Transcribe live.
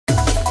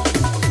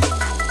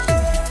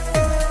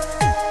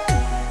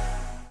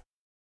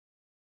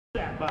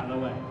by the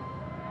way.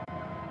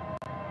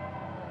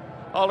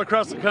 All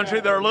across the country,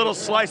 there are little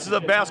slices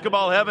of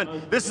basketball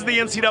heaven. This is the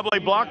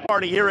NCAA block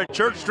party here at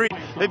Church Street.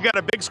 They've got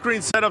a big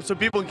screen set up so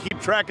people can keep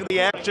track of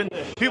the action.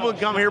 People can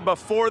come here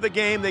before the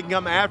game, they can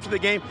come after the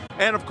game,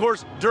 and of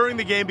course during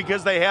the game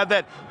because they have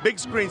that big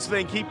screen so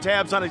they can keep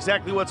tabs on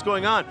exactly what's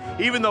going on.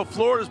 Even though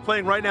Florida's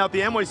playing right now at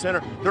the Amway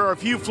Center, there are a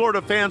few Florida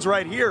fans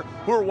right here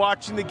who are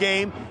watching the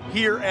game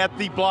here at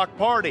the block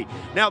party.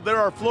 Now, there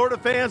are Florida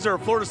fans, there are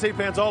Florida State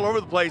fans all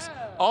over the place,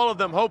 all of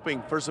them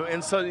hoping for some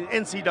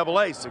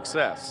NCAA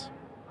success.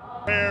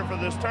 Prepare for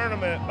this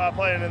tournament by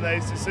playing in the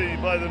ACC. You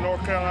play the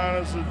North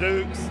Carolinas, the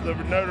Dukes, the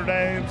Notre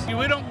Dames.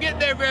 We don't get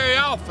there very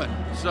often,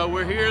 so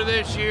we're here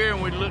this year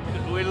and we look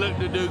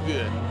to do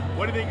good.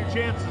 What do you think your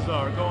chances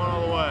are going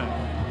all the way?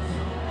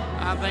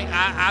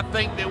 I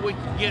think that we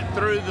can get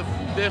through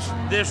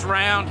this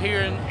round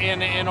here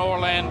in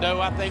Orlando.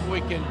 I think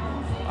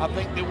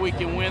that we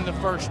can win the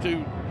first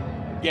two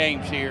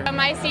games here.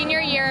 My senior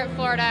year at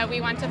Florida, we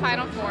went to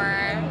Final Four.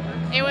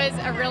 It was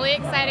a really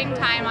exciting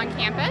time on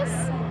campus.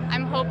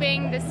 I'm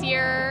hoping this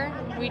year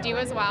we do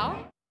as well.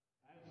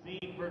 I've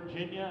seen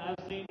Virginia,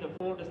 I've seen the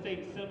Florida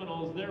State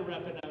Seminoles, they're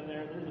repping out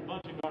there. There's a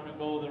bunch of garnet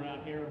gold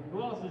around here.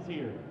 Who else is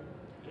here?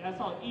 Yeah, I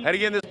saw and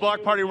again, this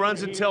block party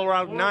runs until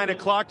around 9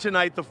 o'clock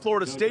tonight. The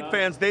Florida State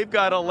fans, they've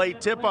got a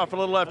late tip-off a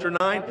little after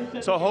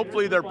 9, so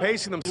hopefully they're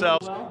pacing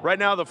themselves. Right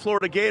now, the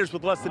Florida Gators,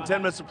 with less than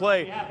 10 minutes to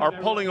play, are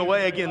pulling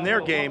away again their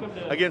game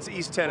against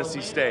East Tennessee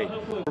State.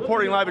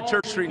 Reporting live at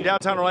Church Street in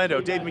downtown Orlando,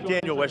 Dave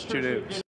McDaniel, West 2 News.